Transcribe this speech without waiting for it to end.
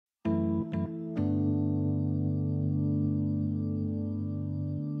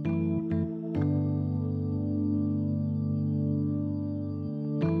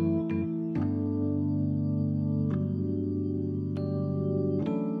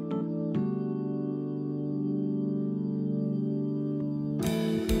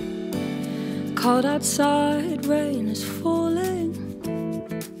Cold outside, rain is falling.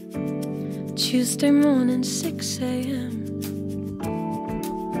 Tuesday morning, 6 a.m.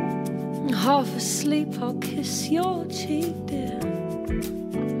 Half asleep, I'll kiss your cheek, dear.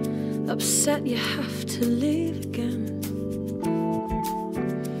 Upset you have to leave again.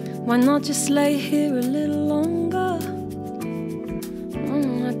 Why not just lay here a little longer?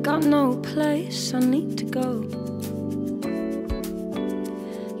 I got no place, I need to go.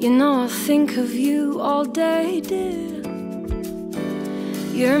 You know I think of you all day, dear.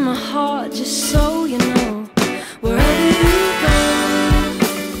 You're in my heart, just so you know. Wherever you go,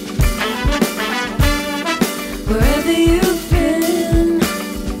 wherever you've been,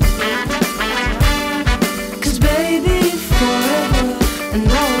 'cause baby, forever and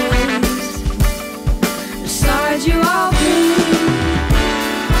always beside you I'll be.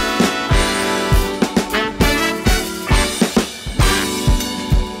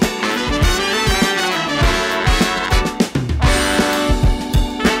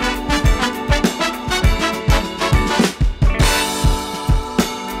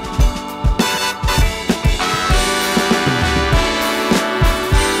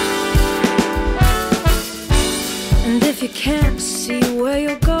 And if you can't see where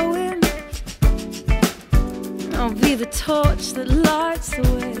you're going, I'll be the torch that lights the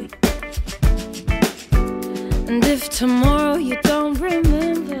way. And if tomorrow you don't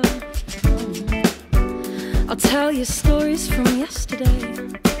remember, I'll tell you stories from yesterday.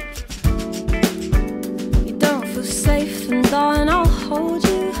 You don't feel safe, then darling, I'll hold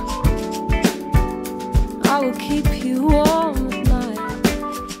you. I will keep you warm at night,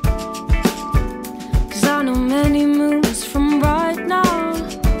 'cause I know many moons from right now.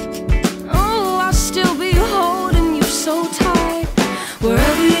 Oh, I'll still be holding you so tight.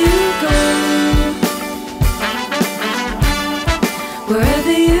 Wherever you go,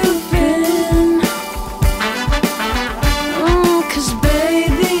 wherever you've been, 'cause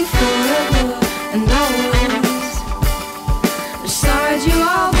baby, forever and always beside you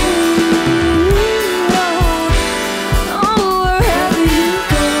I'll be.